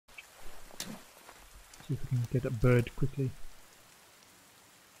See if we can get a bird quickly.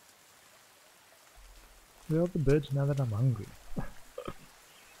 Where are the birds now that I'm hungry?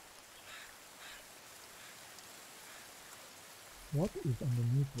 What is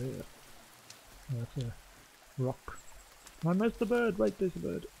underneath there? Oh, that's a rock. I missed the bird! Wait, there's a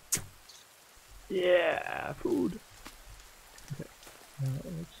bird. Yeah, food! Okay,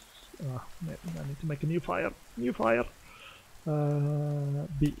 let's... I need to make a new fire. New fire!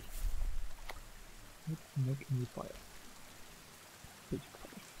 B. Let's make a new fire. Basic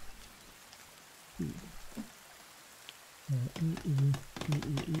fire. E.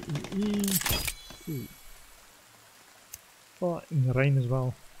 E. Oh, in the rain as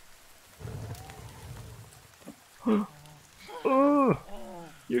well. Oh!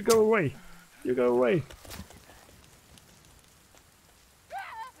 You go away! You go away!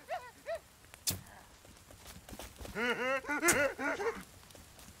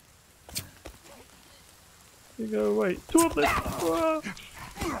 You go away! Two of them! Oh!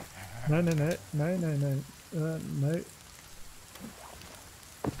 No, no, no, no, no, no, no.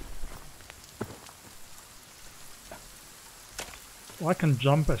 Oh, I can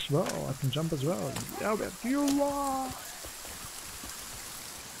jump as well. I can jump as well. Yeah, but you are.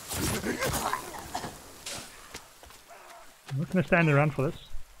 I'm not gonna stand around for this.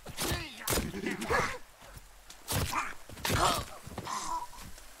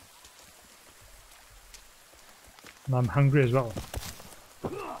 And I'm hungry as well.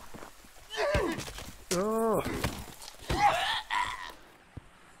 Oh.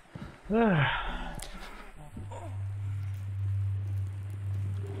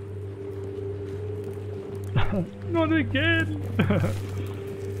 Not again!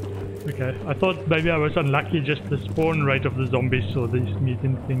 Okay, I thought maybe I was unlucky, just the spawn rate of the zombies or these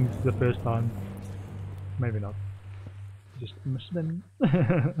mutant things the first time. Maybe not. Just missed them.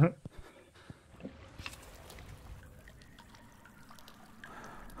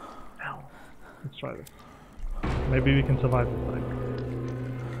 Ow. Let's try this. Maybe we can survive this time.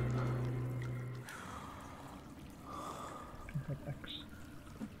 Axe.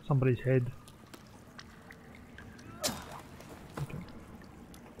 Somebody's head.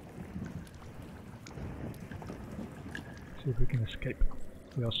 See if we can escape.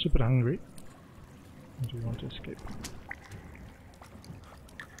 We are super hungry and we want to escape.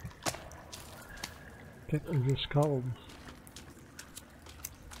 Get the skulls.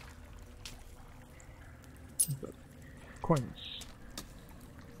 Coins.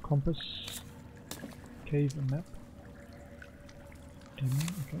 Compass. Cave and map.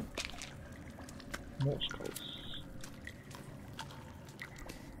 Okay. More skulls.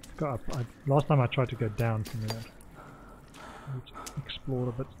 Go up. Last time I tried to go down from there. Let's explore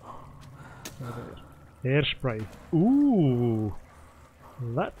a bit. Hairspray. Ooh,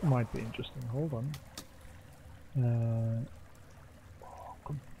 that might be interesting. Hold on.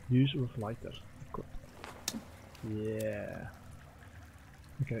 Use with lighter. Yeah.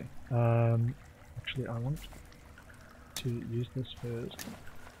 Okay. Actually, I want to use this first.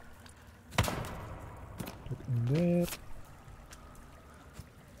 Put in there.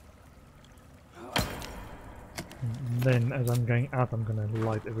 And then, as I'm going out, I'm gonna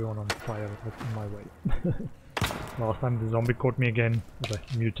light everyone on fire that's in my way. Last time the zombie caught me again, or the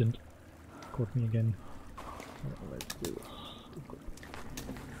mutant caught me again. Let's do this.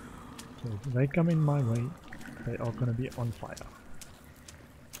 So if they come in my way, they are gonna be on fire.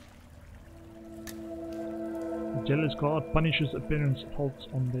 The jealous god punishes appearance faults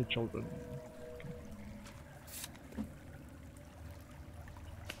on their children. Okay.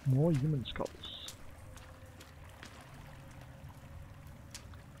 More human skulls.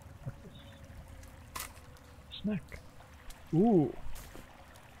 Snack. Ooh.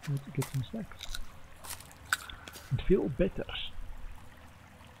 Let's get some snacks. And feel better.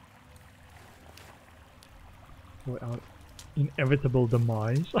 For our inevitable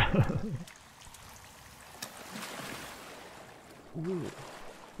demise. Ooh.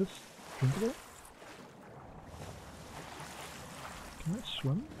 This drinkable? Can I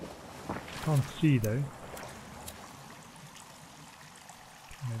swim? Can't see though.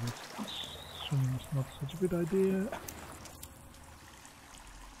 Maybe swimming is not such a good idea.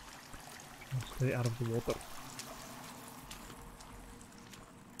 I'll stay out of the water.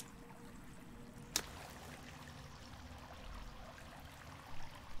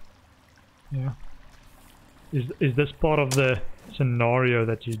 Yeah. Is this part of the scenario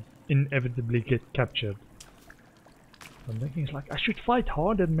that you inevitably get captured? I'm thinking it's like, I should fight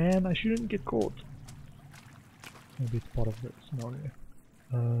harder, man. I shouldn't get caught. Maybe it's part of the scenario.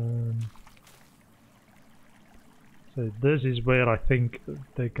 So this is where I think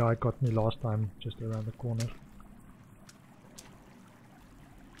the guy got me last time, just around the corner.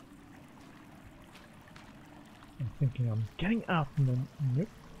 I'm thinking I'm getting out and then nope.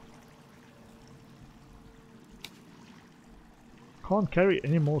 Can't carry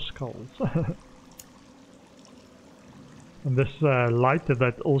any more skulls. And this lighter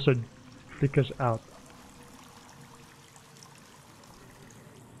that also flickers out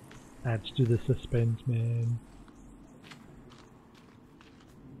adds to the suspense, man.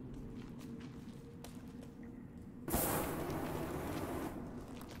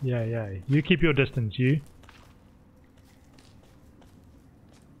 Yeah, yeah. You keep your distance, you.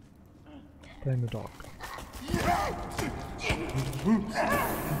 Stay in the dark.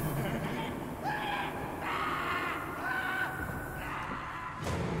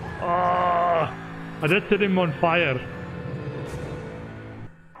 Oh, I did set him on fire.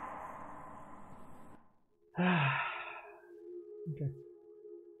 Okay.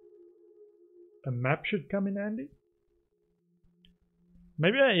 A map should come in handy.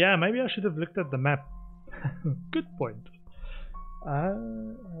 Maybe maybe I should have looked at the map. Good point. Are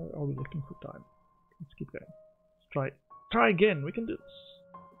we looking for time? Let's keep going. Let's try again. We can do this.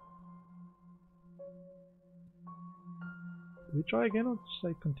 Do we try again or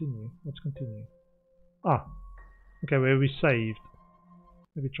say continue? Let's continue. Ah, okay, where we saved.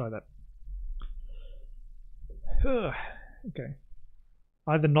 Maybe try that. Okay.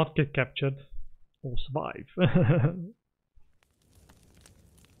 Either not get captured or survive.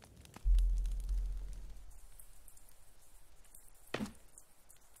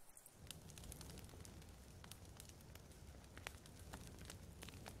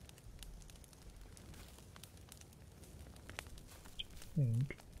 I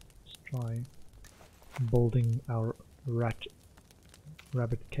think let's try building our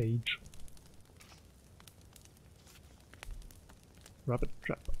rabbit cage. Rabbit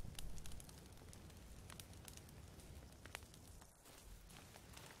trap.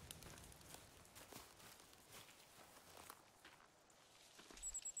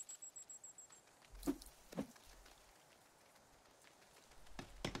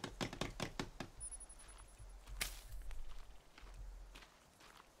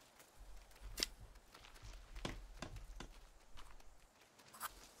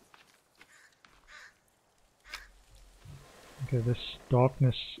 Okay, this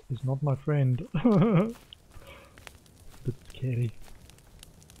darkness is not my friend. Bit scary.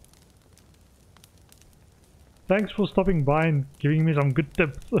 Thanks for stopping by and giving me some good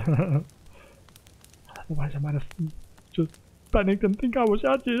tips. Otherwise I might have just panicked and think I was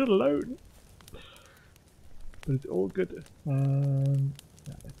out here alone. But it's all good. Yeah,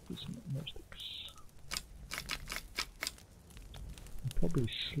 let's do some more sticks. I'll probably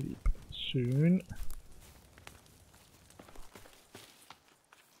sleep soon.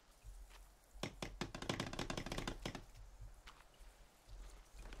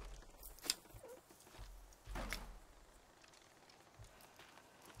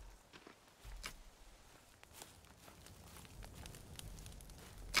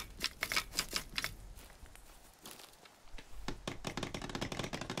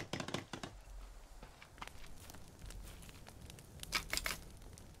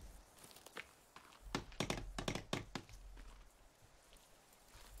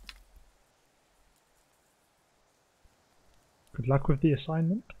 Good luck with the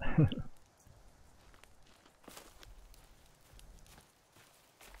assignment.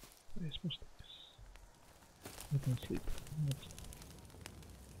 Where's more sticks? I can sleep.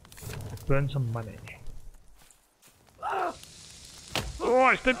 Let's burn some money. Oh,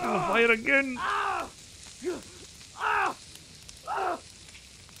 I stepped in the fire again!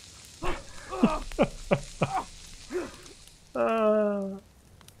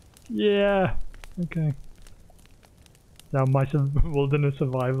 Yeah. Okay. Now my wilderness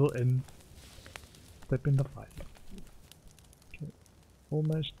survival ends. Step in the fire. Okay.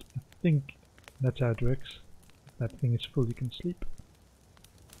 Almost. I think that's how it works. If that thing is full, you can sleep.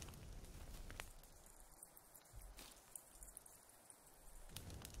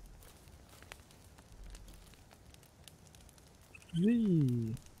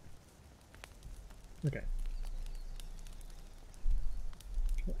 Whee! Okay.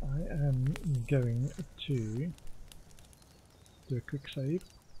 I am going to do a quick save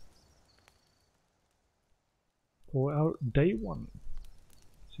for our day 1.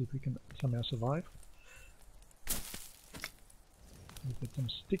 See if we can somehow survive. We'll get some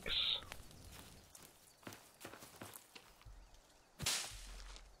sticks.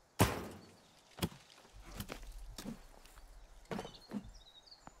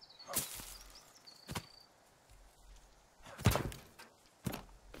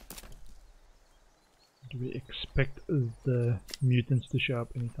 Do we expect the mutants to show up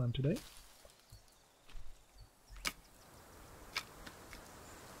anytime today?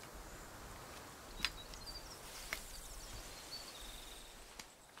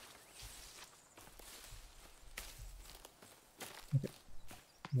 Okay,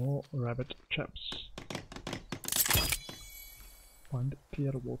 more rabbit traps. Find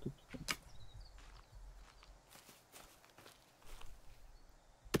clear water.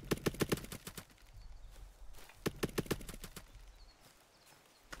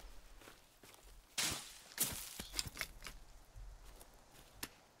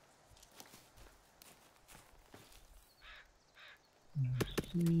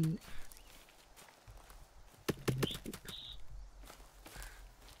 Let's see. More sticks.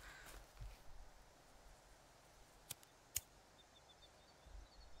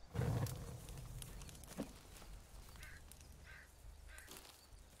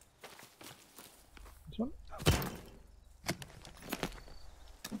 This one?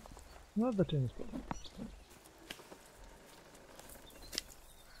 Not the tennis ball.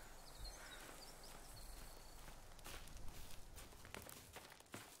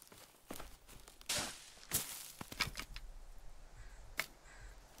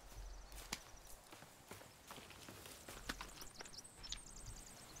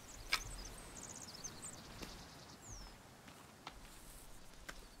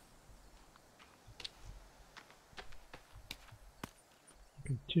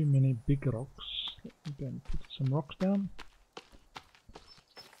 Okay, too many big rocks. Let me go and put some rocks down.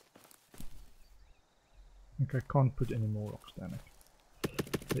 Okay, I can't put any more rocks down.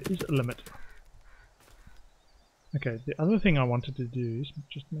 There is a limit. Okay, the other thing I wanted to do is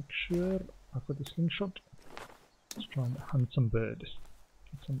just make sure I've got the slingshot. Let's try and hunt some birds.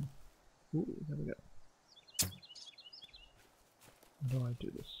 Get some. Ooh, there we go. How do I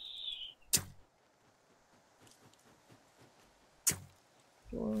do this?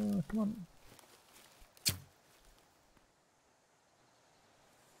 Oh, come on.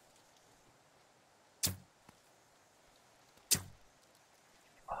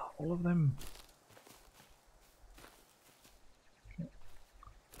 Oh, all of them. Okay.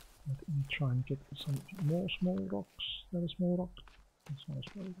 Let me try and get some more small rocks. That is small rock. That's not a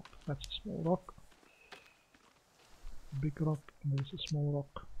small rock. That's a small rock. Big rock. And there's a small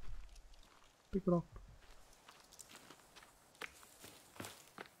rock. Big rock.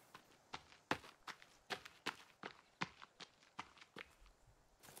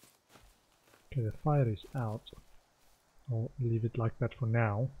 Okay, the fire is out. I'll leave it like that for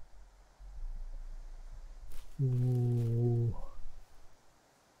now. Ooh.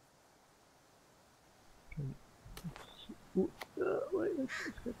 Okay. Ooh. Wait, let's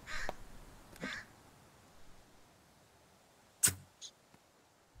get.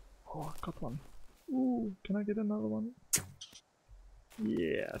 Oh, I got one. Ooh, can I get another one?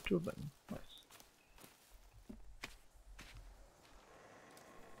 Yeah, 2 of them. Nice.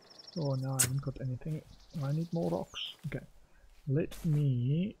 Oh, no, I haven't got anything. I need more rocks. Okay. Let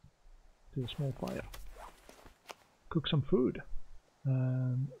me do a small fire. Cook some food.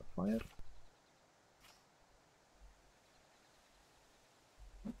 Fire.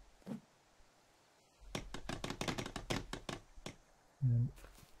 And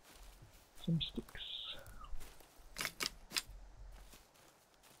some sticks.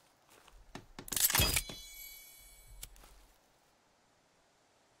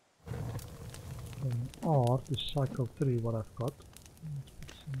 Or to cycle through what I've got. Let's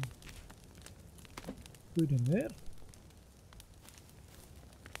put some food in there.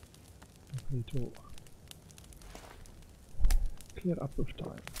 Hopefully it will clear up with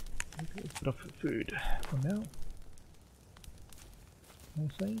time. Okay, a bit of food for now.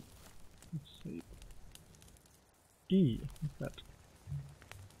 Can I say? Let's see. E, what's that?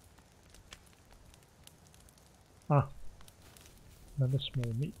 Ah, another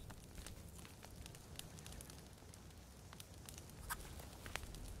small meat.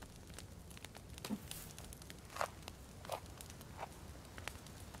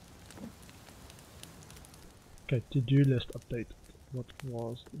 Okay, to-do list update. What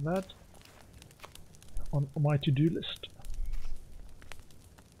was that? On my to-do list.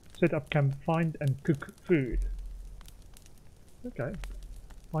 Set up camp, find and cook food. Okay.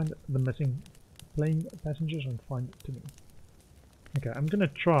 Find the missing plane passengers and find Timmy. Okay, I'm gonna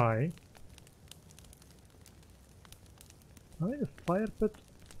try. I need a fire pit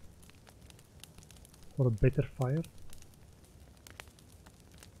for a better fire.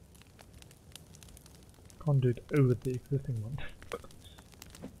 Can't do it over the existing one.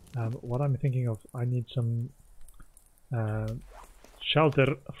 What I'm thinking of, I need some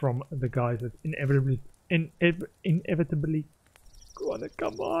shelter from the guys that inevitably gonna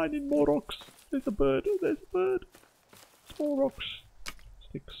come on in more rocks. There's a bird. Oh, there's a bird. Small rocks.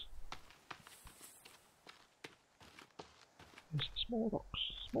 Sticks. There's the small rocks.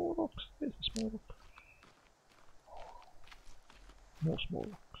 Small rocks. There's the small rock. More small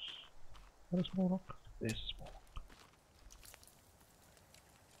rocks. What a small rock. There's a small rock.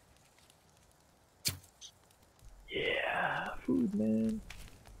 Yeah, food, man.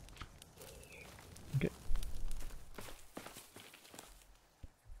 Okay.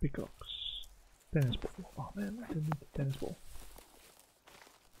 Pickaxe. Tennis ball. Oh man, I didn't need the tennis ball.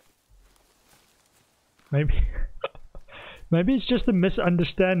 Maybe, maybe it's just a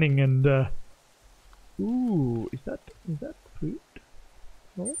misunderstanding. And ooh, is that food?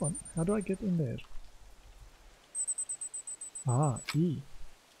 Hold on. How do I get in there? Ah, E.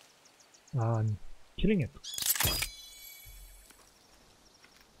 I'm killing it.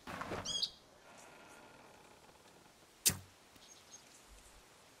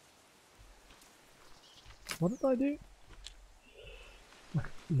 What did I do?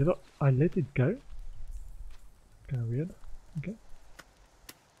 I let it go? Kinda weird. Okay.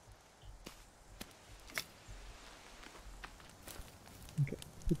 Okay,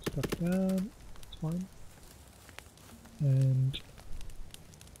 put stuff down, it's fine. And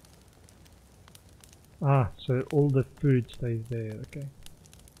so all the food stays there, okay.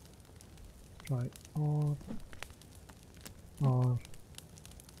 Try R. R.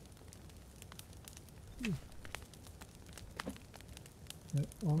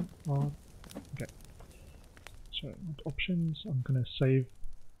 No, R. Okay. So, options, I'm gonna save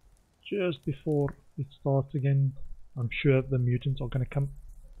just before it starts again. I'm sure the mutants are gonna come.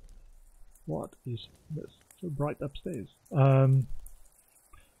 What is this? So bright upstairs.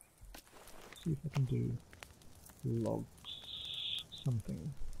 See if I can do logs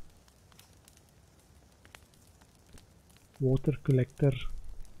something. Water collector.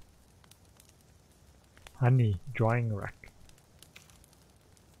 Honey drying rack.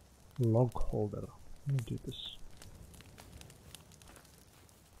 Log holder. Let me do this.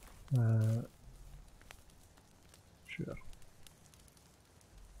 Sure.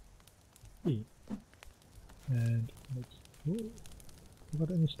 E. And let's. Ooh, you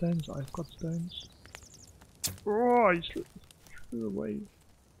got any stones? I've got stones. Oh, I threw away.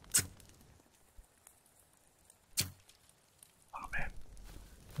 Oh man,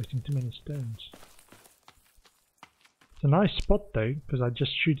 wasting too many stones. It's a nice spot though, because I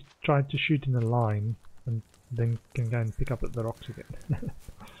just tried to shoot in a line and then can go and pick up at the rocks again.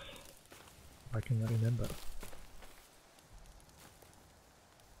 I can remember.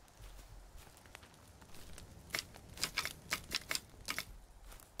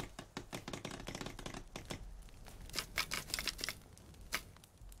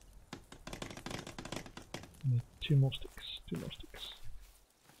 Need two more sticks.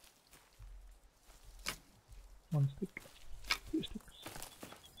 One stick, two sticks.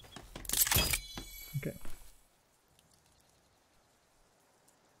 Okay.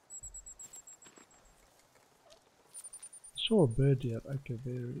 Saw a bird here. Okay,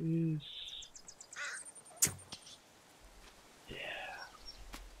 there it is. Yeah.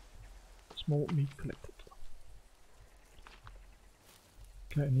 Small meat collected.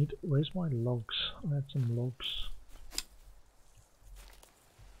 Okay, I need. Where's my logs? I had some logs.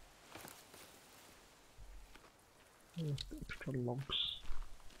 Where's the extra logs?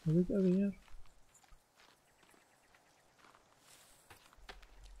 Is it over here?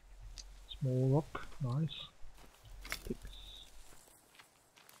 Small rock, nice. Sticks.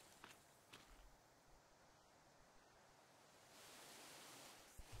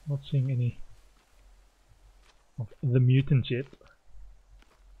 Not seeing any of the mutants yet.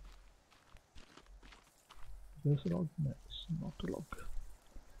 There's a log? No, it's not a log.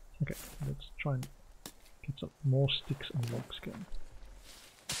 Okay, let's try and get some more sticks and logs going.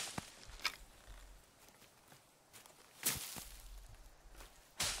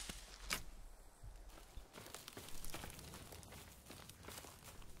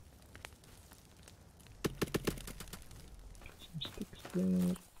 Get some sticks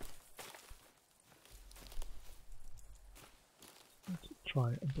there. Let's try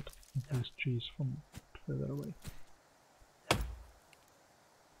a bit of these trees from further away.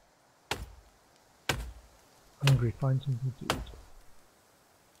 Hungry, find something to eat.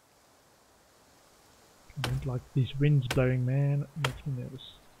 I don't like these winds blowing, man. It makes me nervous.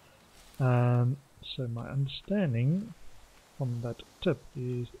 So my understanding from that tip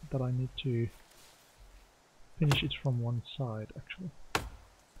is that I need to finish it from one side, actually.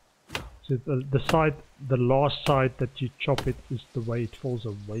 So the last side that you chop it is the way it falls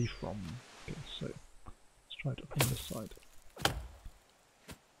away from. Okay, so try it from this side.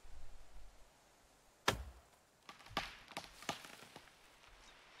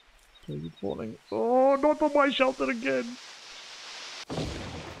 So is it falling? Oh, not on my shelter again!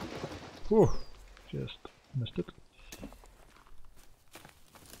 Whew, just missed it.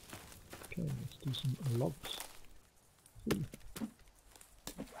 Okay, let's do some logs. See.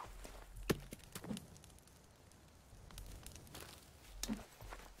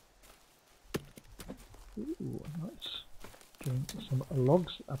 Ooh, nice. Getting some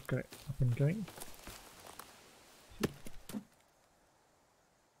logs up and going.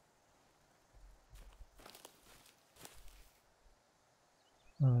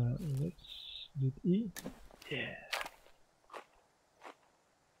 Let's do E. Yeah.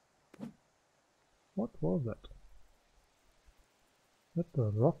 What was that? That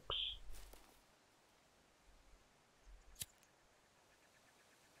the rocks?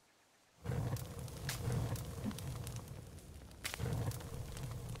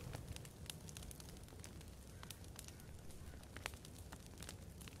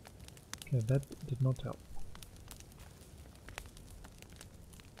 Okay, that did not help.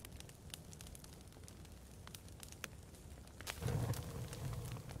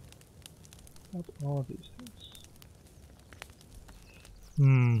 What are these things?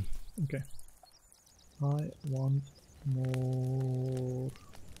 Okay. I want more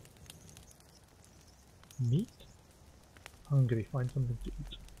meat. Hungry, find something to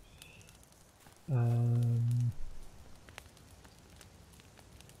eat.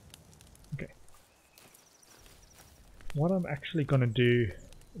 Okay. What I'm actually gonna do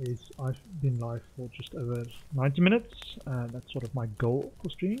is I've been live for just over 90 minutes. That's sort of my goal for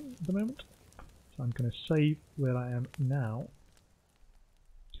streaming at the moment. So I'm gonna save where I am now.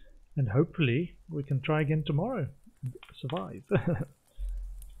 And hopefully we can try again tomorrow and survive.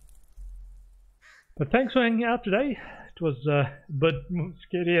 But thanks for hanging out today. It was a bit more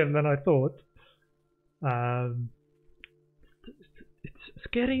scarier than I thought. It's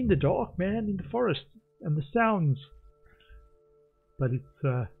scary in the dark, man, in the forest, and the sounds. But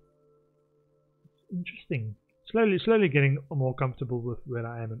it's interesting. Slowly getting more comfortable with where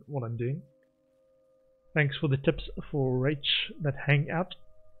I am and what I'm doing. Thanks for the tips for Rach that hang out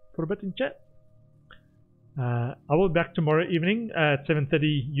for a bit in chat. I will be back tomorrow evening at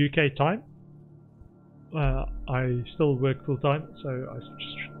 7:30 UK time. I still work full time, so I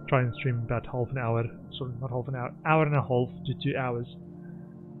just try and stream about half an hour, sorry, not half an hour and a half to 2 hours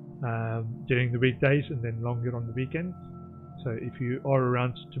during the weekdays, and then longer on the weekends. So if you are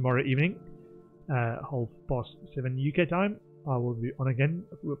around tomorrow evening, 7:30 UK time, I will be on again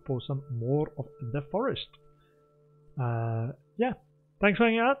for some more of the forest. Yeah, thanks for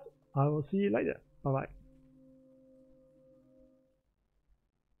hanging out. I will see you later. Bye bye.